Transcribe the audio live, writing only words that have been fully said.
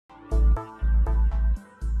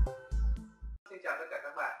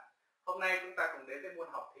nay chúng ta cùng đến với môn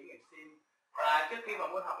học thí nghiệm sim. Và trước khi vào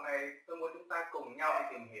môn học này, tôi muốn chúng ta cùng nhau đi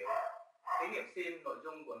tìm hiểu thí nghiệm sim, nội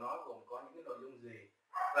dung của nó gồm có những cái nội dung gì,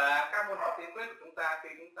 và các môn học tiên quyết của chúng ta khi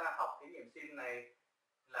chúng ta học thí nghiệm sim này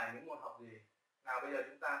là những môn học gì. Nào bây giờ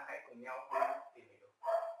chúng ta hãy cùng nhau đi tìm hiểu.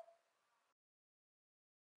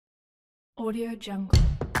 Audio Jungle.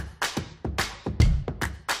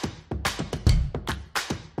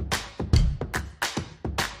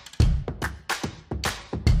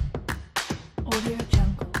 Audio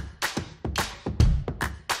Jungle.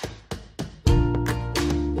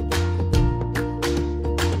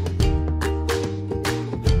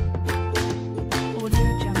 Audio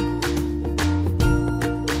Jungle.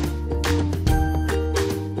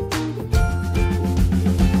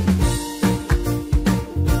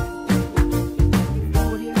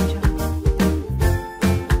 Audio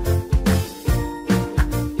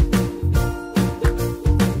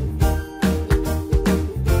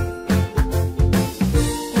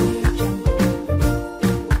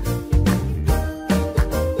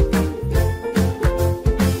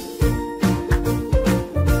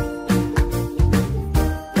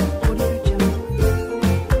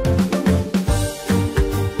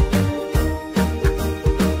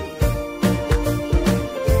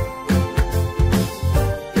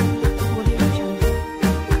Jungle.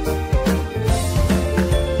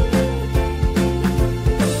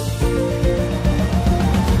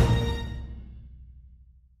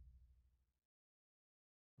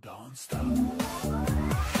 Don't stop.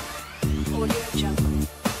 Audio Jungle.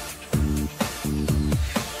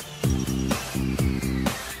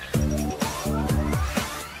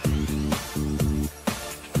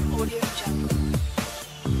 Audio Jungle.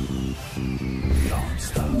 Don't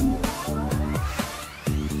stop.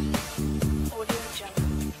 Audio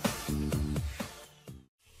Jungle.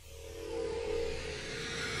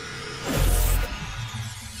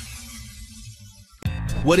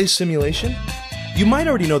 What is simulation? You might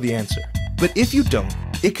already know the answer, but if you don't,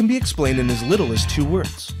 it can be explained in as little as 2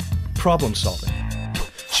 words. Problem solving.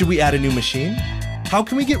 Should we add a new machine? How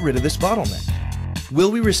can we get rid of this bottleneck?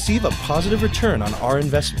 Will we receive a positive return on our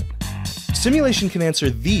investment? Simulation can answer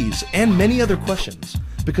these and many other questions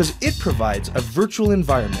because it provides a virtual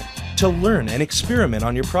environment to learn and experiment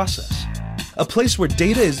on your process. A place where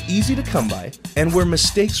data is easy to come by and where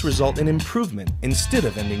mistakes result in improvement instead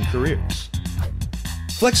of ending careers.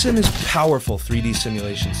 FlexSim is powerful 3D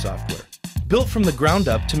simulation software, built from the ground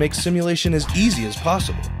up to make simulation as easy as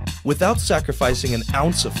possible, without sacrificing an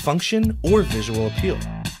ounce of function or visual appeal.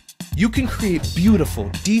 You can create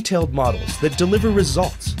beautiful, detailed models that deliver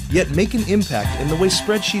results, yet make an impact in the way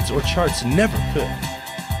spreadsheets or charts never could.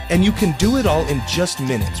 And you can do it all in just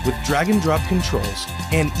minutes with drag and drop controls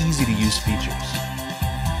and easy-to-use features.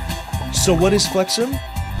 So what is FlexSim?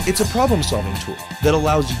 It's a problem-solving tool that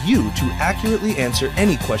allows you to accurately answer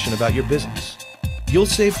any question about your business. You'll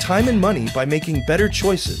save time and money by making better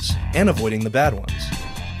choices and avoiding the bad ones,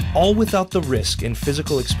 all without the risk in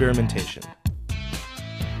physical experimentation.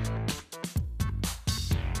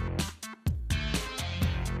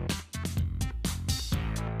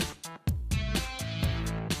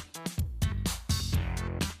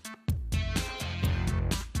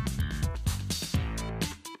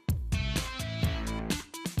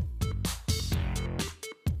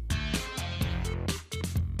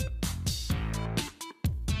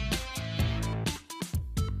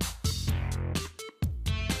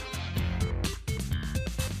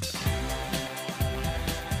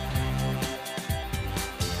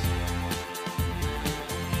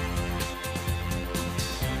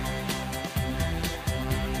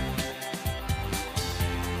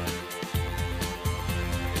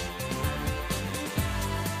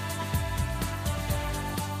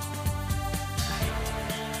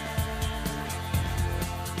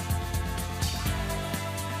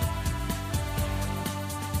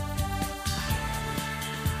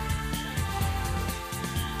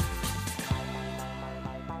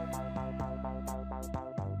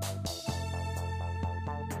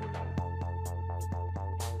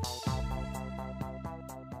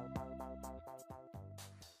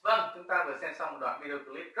 Vâng, chúng ta vừa xem xong một đoạn video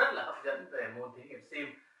clip rất là hấp dẫn về môn thí nghiệm sim,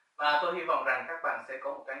 và tôi hy vọng rằng các bạn sẽ có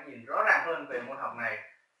một cái nhìn rõ ràng hơn về môn học này.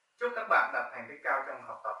 Chúc các bạn đạt thành tích cao trong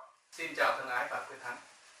học tập. Xin chào thân ái và quyết thắng.